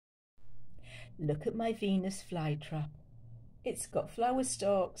Look at my Venus flytrap. It's got flower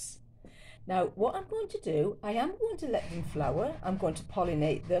stalks. Now what I'm going to do, I am going to let them flower, I'm going to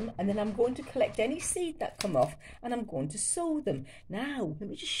pollinate them, and then I'm going to collect any seed that come off and I'm going to sow them. Now let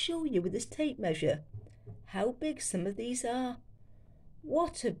me just show you with this tape measure how big some of these are.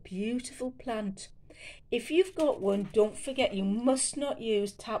 What a beautiful plant. If you've got one, don't forget you must not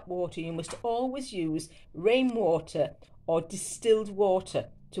use tap water. You must always use rainwater or distilled water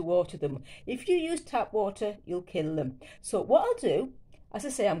to water them. If you use tap water, you'll kill them. So what I'll do, as I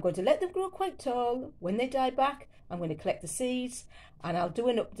say, I'm going to let them grow quite tall. When they die back, I'm going to collect the seeds and I'll do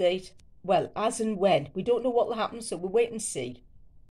an update, well, as and when. We don't know what will happen, so we'll wait and see.